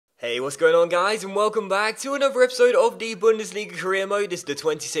Hey, what's going on guys, and welcome back to another episode of the Bundesliga Career Mode. This is the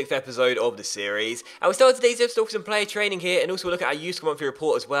 26th episode of the series. And we start today's episode with some player training here, and also look at our Youth Monthly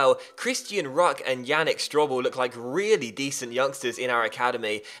report as well. Christian Ruck and Yannick Strobel look like really decent youngsters in our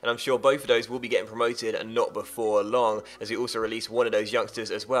academy, and I'm sure both of those will be getting promoted and not before long, as we also release one of those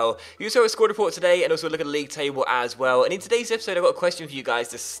youngsters as well. We also have a squad report today, and also look at the league table as well. And in today's episode, I've got a question for you guys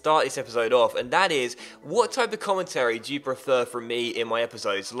to start this episode off, and that is, what type of commentary do you prefer from me in my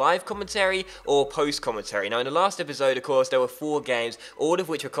episodes? Live commentary or post commentary? Now in the last episode, of course, there were 4 games, all of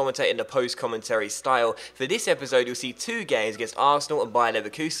which were commentated in the post commentary style. For this episode, you'll see 2 games against Arsenal and Bayer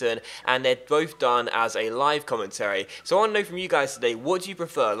Leverkusen, and they're both done as a live commentary. So I want to know from you guys today, what do you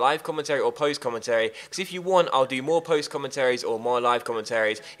prefer, live commentary or post commentary? Because if you want, I'll do more post commentaries or more live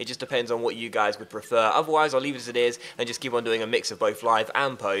commentaries. It just depends on what you guys would prefer. Otherwise, I'll leave it as it is and just keep on doing a mix of both live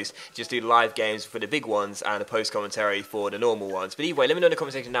and post. Just do live games for the big ones and a post commentary for the normal ones. But anyway, let me know in the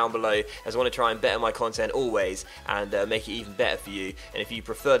comment section down below, as I want to try and better my content always and make it even better for you. And if you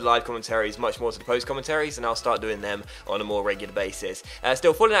prefer the live commentaries much more to the post commentaries, then I'll start doing them on a more regular basis.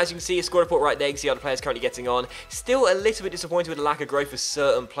 Still, following that, as you can see, a squad report right there. You can see how the players currently getting on. Still a little bit disappointed with the lack of growth for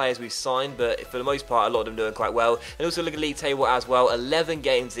certain players we've signed, but for the most part, a lot of them doing quite well. And also look at the league table as well. 11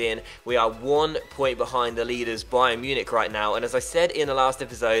 games in, we are 1 point behind the leaders Bayern Munich right now. And as I said in the last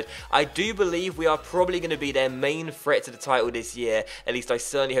episode, I do believe we are probably going to be their main threat to the title this year. At least I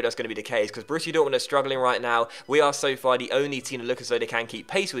certainly hope that's going to be the case, because Borussia Dortmund are struggling right now. We are so far the only team that look as though they can keep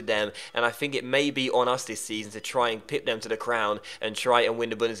pace with them, and I think it may be on us this season to try and pip them to the crown and try and win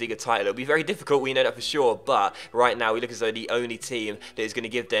the Bundesliga title. It'll be very difficult, we know that for sure, but right now we look as though the only team that is going to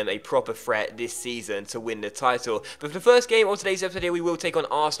give them a proper threat this season to win the title. But for the first game of today's episode here, we will take on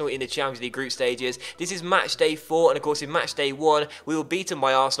Arsenal in the Champions League group stages. This is match day 4, and of course in match day 1 we were beaten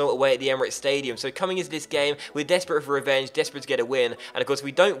by Arsenal away at the Emirates Stadium. So coming into this game, we're desperate for revenge, desperate to get a win, and of course if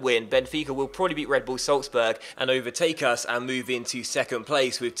we don't win, Benfica will probably beat Red Bull Salzburg and overtake us and move into second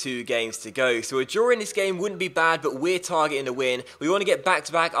place with 2 games to go. So a draw in this game wouldn't be bad, but we're targeting the win. We want to get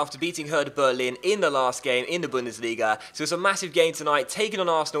back-to-back after beating Hertha Berlin in the last game in the Bundesliga. So it's a massive game tonight, taking on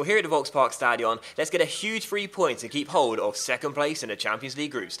Arsenal here at the Volkspark Stadion. Let's get a huge 3 points and keep hold of second place in the Champions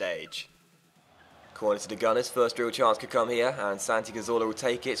League group stage. Corner to the Gunners, first real chance could come here, and Santi Cazorla will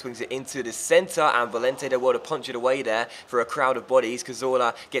take it, swings it into the centre, and Valente there will to punch it away there for a crowd of bodies.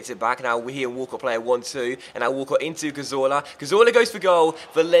 Cazorla gets it back, now we and Walcott play a 1-2, and now Walcott into Cazorla. Cazorla goes for goal,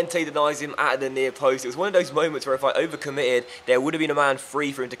 Valente denies him at the near post. It was one of those moments where if I overcommitted, there would have been a man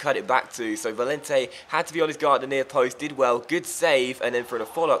free for him to cut it back to, so Valente had to be on his guard at the near post, did well, good save, and then for the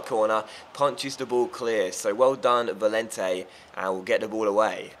follow-up corner, punches the ball clear. So well done Valente, and we'll get the ball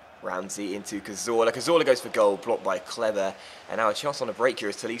away. Ramsey into Cazorla. Cazorla goes for goal, blocked by Clever. And now a chance on the break here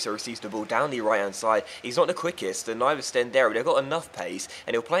as Tolisso receives the ball down the right-hand side. He's not the quickest, and neither Stendera. They've got enough pace,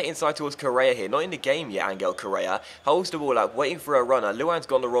 and he'll play it inside towards Correa here. Not in the game yet, Angel Correa. Holds the ball up, waiting for a runner. Luan's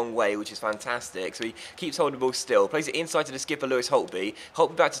gone the wrong way, which is fantastic. So he keeps holding the ball still. Plays it inside to the skipper, Lewis Holtby.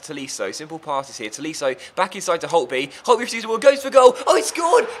 Holtby back to Tolisso. Simple passes here. Tolisso back inside to Holtby. Holtby receives the ball, goes for goal. Oh, he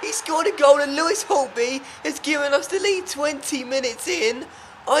scored! He scored a goal, and Lewis Holtby has given us the lead 20 minutes in.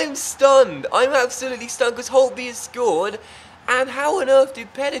 I'm stunned. I'm absolutely stunned because Holtby has scored. And how on earth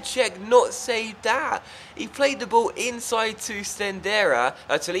did Petr Cech not save that? He played the ball inside to Stendera,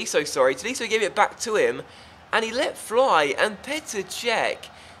 Tolisso, sorry. Tolisso gave it back to him, and he let fly. And Petr Cech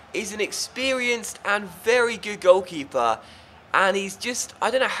is an experienced and very good goalkeeper. And he's just, I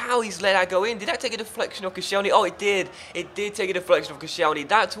don't know how he's let that go in. Did that take a deflection off Koscielny? Oh, it did. It did take a deflection off Koscielny.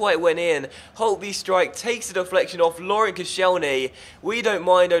 That's why it went in. Holtby's strike takes the deflection off Laurent Koscielny. We don't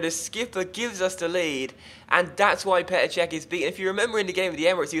mind though. The skipper gives us the lead. And that's why Petr Cech is beaten. If you remember in the game of the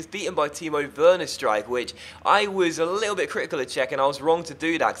Emirates, he was beaten by Timo Werner's strike, which I was a little bit critical of Cech, and I was wrong to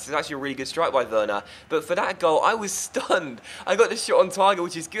do that, because it's actually a really good strike by Werner. But for that goal, I was stunned. I got the shot on target,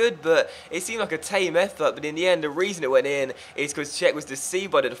 which is good, but it seemed like a tame effort. But in the end, the reason it went in is because Cech was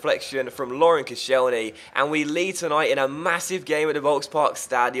deceived by the deflection from Laurent Koscielny, and we lead tonight in a massive game at the Volkspark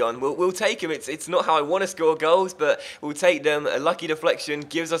Stadion. We'll take him. It's not how I want to score goals, but we'll take them. A lucky deflection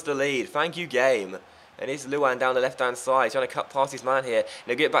gives us the lead. Thank you, game. And here's Luan down the left-hand side, trying to cut past his man here.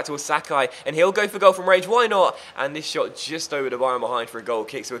 He'll get it back to Sakai, and he'll go for goal from range. Why not? And this shot just over the bar and behind for a goal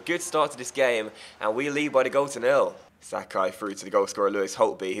kick. So a good start to this game, and we lead by the goal to 0. Sakai through to the goal scorer Lewis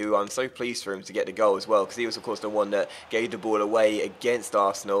Holtby, who I'm so pleased for him to get the goal as well, because he was of course the one that gave the ball away against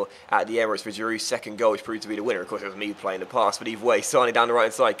Arsenal at the Emirates for Giroud's second goal, which proved to be the winner. Of course it was me playing the pass, but either way, Sane down the right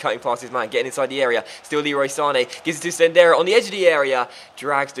hand side, cutting past his man, getting inside the area, still Leroy Sane, gives it to Sendera on the edge of the area,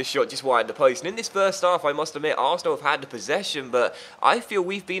 drags the shot just wide the post. And in this first half, I must admit, Arsenal have had the possession, but I feel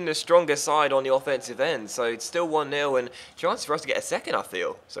we've been the stronger side on the offensive end, so it's still 1-0 and chance for us to get a second, I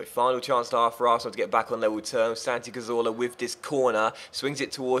feel. So final chance to half for Arsenal to get back on level terms. Santi Cazorla with this corner, swings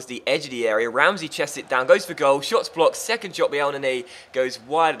it towards the edge of the area, Ramsey chests it down, goes for goal, shots blocked, second shot beyond the knee, goes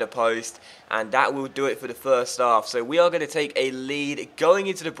wide of the post, and that will do it for the first half. So we are going to take a lead going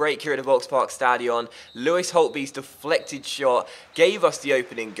into the break here at the Volkspark Stadion. Lewis Holtby's deflected shot gave us the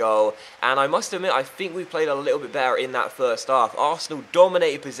opening goal, and I must admit I think we played a little bit better in that first half. Arsenal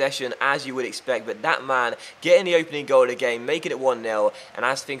dominated possession as you would expect, but that man getting the opening goal of the game, making it 1-0, and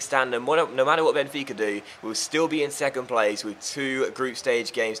as things stand, no matter what Benfica do, we'll still be in second place with 2 group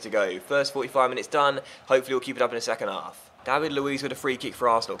stage games to go. First 45 minutes done, hopefully we'll keep it up in the second half. David Luiz with a free kick for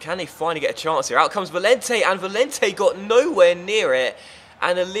Arsenal. Can they finally get a chance here? Out comes Valente, and Valente got nowhere near it,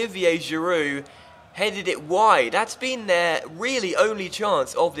 and Olivier Giroud headed it wide. That's been their really only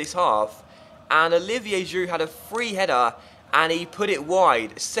chance of this half, and Olivier Giroud had a free header and he put it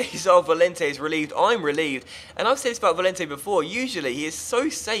wide. Cesar Valente is relieved, I'm relieved, and I've said this about Valente before, usually he is so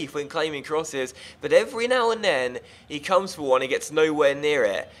safe when claiming crosses, but every now and then he comes for one and gets nowhere near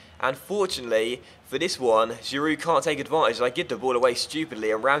it. And fortunately, for this one, Giroud can't take advantage. I give the ball away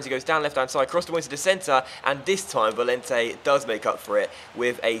stupidly, and Ramsey goes down left-hand side, cross the way to the centre, and this time Valente does make up for it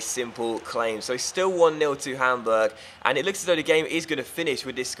with a simple claim. So still 1-0 to Hamburg, and it looks as though the game is going to finish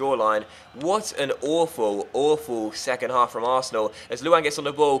with this scoreline. What an awful, awful second half from Arsenal. As Luan gets on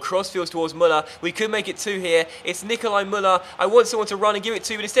the ball, crossfields towards Müller. We could make it 2 here. It's Nikolai Müller. I want someone to run and give it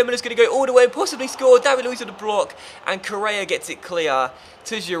to, but instead Müller's going to go all the way and possibly score. David Luiz on the block, and Correa gets it clear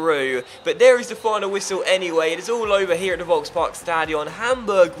to Giroud, but there is the final whistle anyway. It is all over here at the Volkspark Stadion.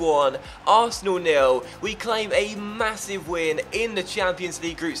 Hamburg 1, Arsenal 0. We claim a massive win in the Champions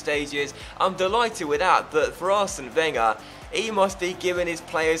League group stages. I'm delighted with that, but for Arsene Wenger, he must be giving his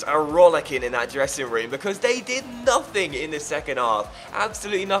players a rollicking in that dressing room, because they did nothing in the second half.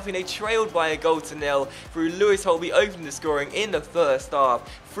 Absolutely nothing. They trailed by a goal to nil through Lewis Holtby opening the scoring in the first half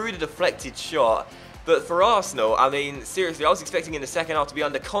through the deflected shot. But for Arsenal, I mean, seriously, I was expecting in the second half to be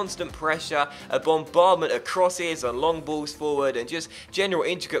under constant pressure, a bombardment of crosses and long balls forward, and just general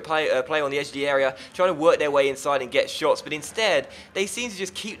intricate play on the edge of the area, trying to work their way inside and get shots. But instead, they seem to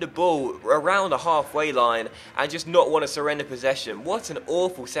just keep the ball around the halfway line and just not want to surrender possession. What an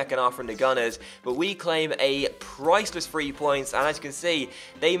awful second half from the Gunners. But we claim a priceless 3 points, and as you can see,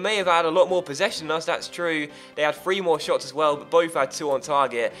 they may have had a lot more possession than us, that's true. They had 3 more shots as well, but both had 2 on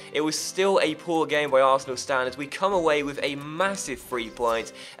target. It was still a poor game by Arsenal standards. We come away with a massive 3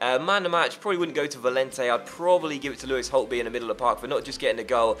 points. Man of the match probably wouldn't go to Valente. I'd probably give it to Lewis Holtby in the middle of the park for not just getting a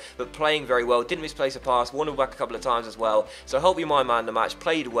goal, but playing very well. Didn't misplace a pass, won the back a couple of times as well. So Holtby, my man of the match,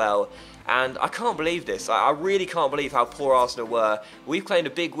 played well. And I can't believe this. I really can't believe how poor Arsenal were. We've claimed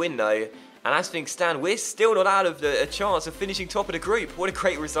a big win though. And as things stand, we're still not out of a chance of finishing top of the group. What a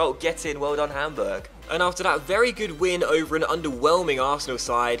great result. Get in. Well done, Hamburg. And after that very good win over an underwhelming Arsenal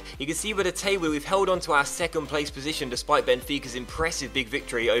side, you can see by the table we've held on to our second place position despite Benfica's impressive big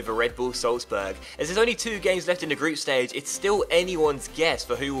victory over Red Bull Salzburg. As there's only 2 games left in the group stage, it's still anyone's guess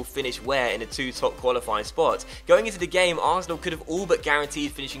for who will finish where in the 2 top qualifying spots. Going into the game, Arsenal could have all but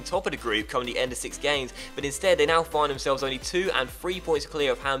guaranteed finishing top of the group come the end of 6 games, but instead they now find themselves only 2 and 3 points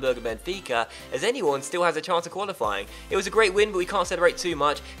clear of Hamburg and Benfica, as anyone still has a chance of qualifying. It was a great win, but we can't celebrate too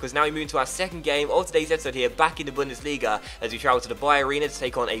much, because now we move into our second game of today's episode here, back in the Bundesliga, as we travel to the Bayer Arena to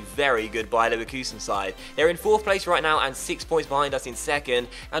take on a very good Bayer Leverkusen side. They're in 4th place right now and 6 points behind us in 2nd,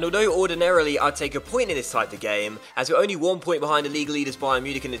 and although ordinarily I'd take a point in this type of game, as we're only 1 point behind the league leaders Bayern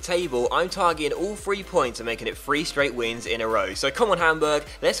Munich in the table, I'm targeting all 3 points and making it 3 straight wins in a row. So come on Hamburg,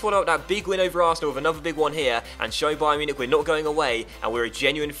 let's follow up that big win over Arsenal with another big one here, and show Bayern Munich we're not going away, and we're a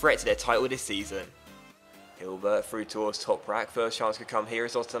genuine threat to their title this season. Hilbert through towards top rack. First chance could come here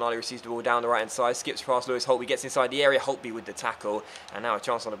as Tonali receives the ball down the right hand side. Skips past Lewis Holtby, gets inside the area. Holtby with the tackle. And now a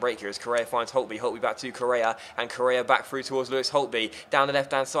chance on the break here as Correa finds Holtby. Holtby back to Correa. And Correa back through towards Lewis Holtby. Down the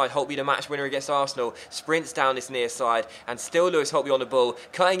left hand side. Holtby the match winner against Arsenal. Sprints down this near side. And still Lewis Holtby on the ball.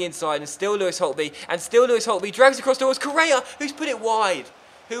 Cutting inside and still Lewis Holtby. And still Lewis Holtby drags across towards Correa, who's put it wide.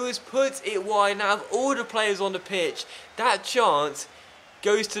 Who has put it wide. Now of all the players on the pitch, that chance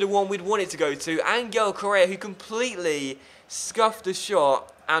goes to the one we'd want it to go to, Angel Correa, who completely scuffed the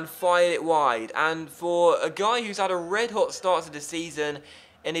shot and fired it wide. And for a guy who's had a red-hot start to the season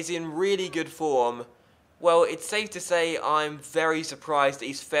and is in really good form, Well, it's safe to say I'm very surprised that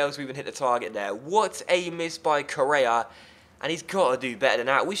he's failed to even hit the target there. What a miss by Correa, and he's got to do better than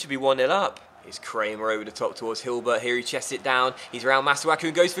that. We should be 1-0 up. It's Kramer over the top towards Hilbert. Here he chests it down. He's around Masuaku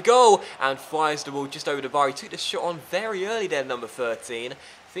and goes for goal and fires the ball just over the bar. He took the shot on very early there, number 13. I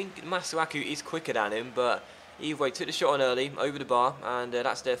think Masuaku is quicker than him, but either way, took the shot on early over the bar, and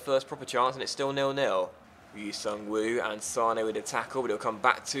that's their first proper chance, and it's still 0-0. Yu Sung-woo and Sane with the tackle, but it'll come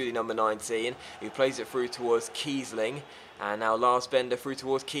back to the number 19, who plays it through towards Kiesling. And now Lars Bender through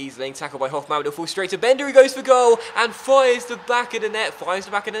towards Kiesling, tackled by Hoffman, but it'll fall straight to Bender, who goes for goal and fires the back of the net, fires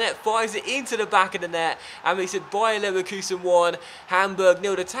it into the back of the net, and makes it Bayer Leverkusen 1, Hamburg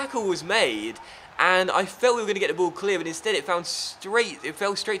 0. The tackle was made, and I felt we were going to get the ball clear, but instead it fell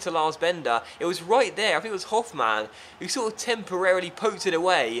straight to Lars Bender. It was right there. I think it was Hoffman who sort of temporarily poked it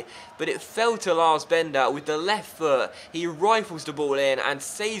away, but it fell to Lars Bender with the left foot. He rifles the ball in, and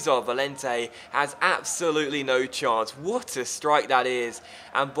Cesar Valente has absolutely no chance. What a strike that is.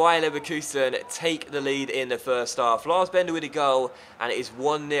 And Bayer Leverkusen take the lead in the first half. Lars Bender with a goal, and it is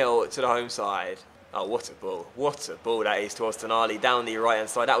 1-0 to the home side. Oh, what a ball. What a ball that is towards Tonali down the right-hand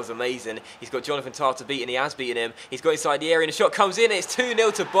side. That was amazing. He's got Jonathan Tah to beat, and he has beaten him. He's got inside the area, and the shot comes in, and it's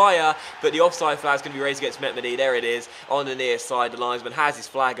 2-0 to Bayer, but the offside flag's going to be raised against Mehmedi. There it is, on the near side. The linesman has his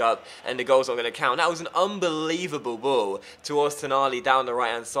flag up, and the goal's not going to count. That was an unbelievable ball towards Tonali down the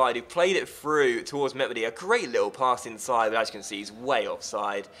right-hand side, who played it through towards Mehmedi. A great little pass inside, but as you can see, he's way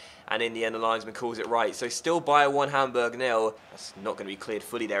offside. And in the end, the linesman calls it right. So still Bayer 1, Hamburg 0. That's not going to be cleared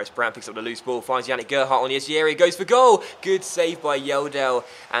fully there as Brown picks up the loose ball, finds Yannick Gerhardt on the edge of the area, goes for goal. Good save by Yeldel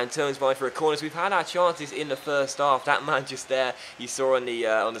and turns by for a corner. So we've had our chances in the first half. That man just there, you saw on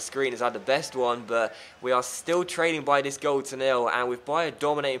the screen, has had the best one, but we are still trailing by this goal to 0. And with Bayer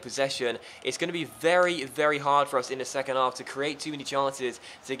dominating possession, it's going to be very, very hard for us in the second half to create too many chances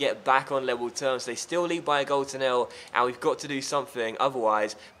to get back on level terms. They still lead by a goal to 0, and we've got to do something.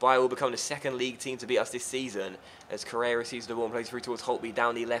 Otherwise, Bayer will become the second league team to beat us this season. As Correa receives the ball and plays through towards Holtby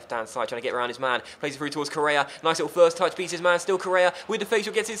down the left-hand side, trying to get around his man. Plays it through towards Correa. Nice little first touch, beats his man. Still Correa with the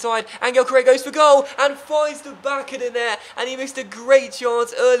facial, gets inside. Angel Correa goes for goal and finds the back of the net. And he missed a great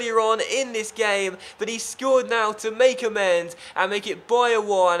chance earlier on in this game, but he scored now to make amends and make it Bayer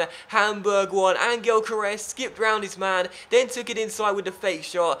 1, Hamburg 1. Angel Correa skipped round his man, then took it inside with the fake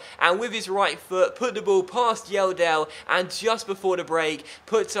shot, and with his right foot put the ball past Yeldel, and just before the break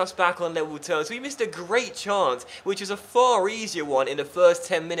puts us back on level terms. So we missed a great chance, which was a far easier one in the first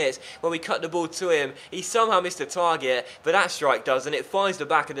 10 minutes when we cut the ball to him. He somehow missed a target, but that strike does, and it finds the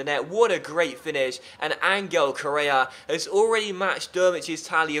back of the net. What a great finish, and Angel Correa has already matched Dermich's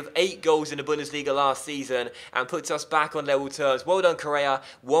tally of 8 goals in the Bundesliga last season and puts us back on level terms. Well done, Correa.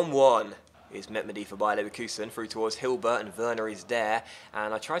 1-1. Is Mehmedi for Bayer Leverkusen, through towards Hilbert, and Werner is there,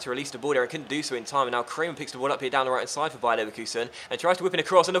 and I tried to release the ball there and couldn't do so in time, and now Kramer picks the ball up here down the right hand side for Bayer Leverkusen and tries to whip it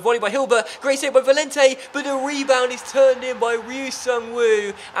across, and a volley by Hilbert, great save by Valente, but the rebound is turned in by Ryu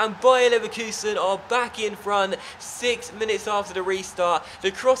Sung-woo, and Bayer Leverkusen are back in front 6 minutes after the restart.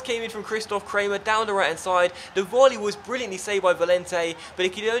 The cross came in from Christoph Kramer down the right hand side. The volley was brilliantly saved by Valente, but he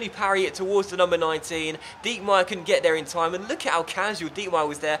could only parry it towards the number 19. Diekmeyer couldn't get there in time, and look at how casual Diekmeyer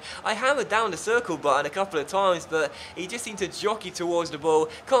was there. I hammered down the circle button a couple of times, but he just seemed to jockey towards the ball.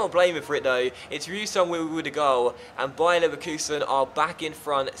 Can't blame him for it though. It's Ryu Sung-woo with a goal, and Bayer Leverkusen are back in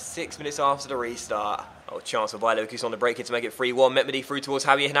front 6 minutes after the restart. Oh, chance for Bayer Leverkusen on the break in to make it 3-1. Mehmedi through towards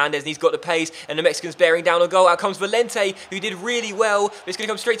Javier Hernandez, and he's got the pace, and the Mexican's bearing down on goal. Out comes Valente, who did really well, but it's going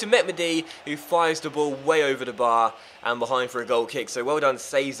to come straight to Mehmedi, who fires the ball way over the bar and behind for a goal kick. So well done,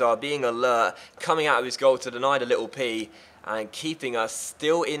 Cesar, being alert, coming out of his goal to deny the little P, and keeping us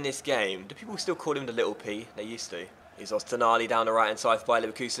still in this game. Do people still call him the little P? They used to. Is Tonali down the right hand side for Bayer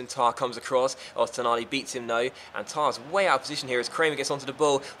Leverkusen. Tah comes across. Tonali beats him though, and Tah's way out of position here as Kramer gets onto the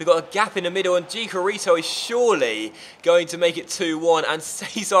ball. We've got a gap in the middle, and G. Carito is surely going to make it 2-1, and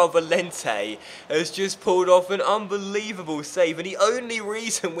Cesar Valente has just pulled off an unbelievable save, and the only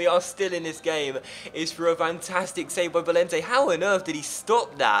reason we are still in this game is for a fantastic save by Valente. How on earth did he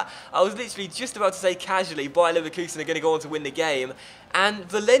stop that? I was literally just about to say casually Bayer Leverkusen are going to go on to win the game, and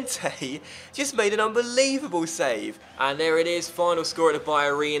Valente just made an unbelievable save. And there it is, final score at the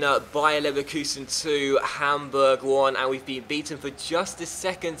Bayer Arena, Bayer Leverkusen 2, Hamburg 1, and we've been beaten for just the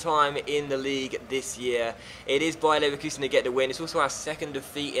second time in the league this year. It is Bayer Leverkusen to get the win. It's also our second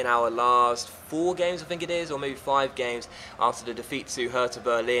defeat in our last 4 games, I think it is, or maybe 5 games after the defeat to Hertha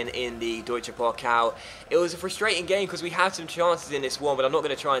Berlin in the Deutsche Pokal. It was a frustrating game because we had some chances in this one, but I'm not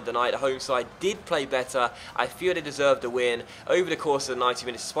going to try and deny it. The home side did play better. I feel they deserved the win over the course of the 90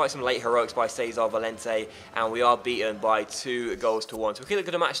 minutes, despite some late heroics by Cesar Valente, and we are beaten by 2-1. So we can look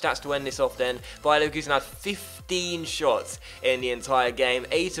at the match stats to end this off then. Bayer Leverkusen had 15 shots in the entire game,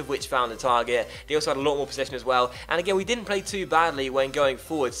 8 of which found the target. They also had a lot more possession as well, and again, we didn't play too badly when going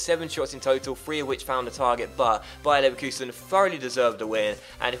forward. 7 shots in total, 3 of which found the target, but Bayer Leverkusen thoroughly deserved the win,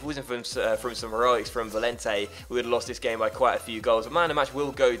 and if it wasn't from some heroics from Valente, we would have lost this game by quite a few goals. But man of the match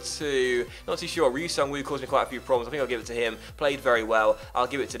will go to, not too sure, Ryu Sung-woo caused me quite a few problems. I think I'll give it to him. Played very well. I'll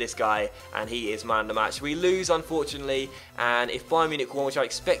give it to this guy, and he is man of the match. We lose, unfortunately, and if Bayern Munich won, which I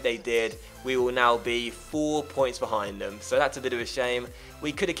expect they did, we will now be 4 points behind them. So that's a bit of a shame.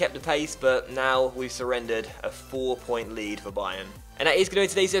 We could have kept the pace, but now we've surrendered a 4-point lead for Bayern. And that is going to be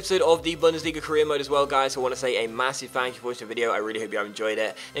today's episode of the Bundesliga Career Mode as well, guys. So I want to say a massive thank you for watching the video. I really hope you have enjoyed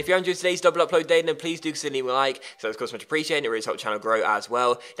it. And if you have enjoyed today's double upload day, then please do consider leaving a like. So of course much appreciated. It really helps the channel grow as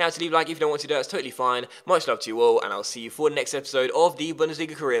well. Now to leave a like if you don't want to do that, it's totally fine. Much love to you all, and I'll see you for the next episode of the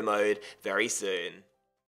Bundesliga Career Mode very soon.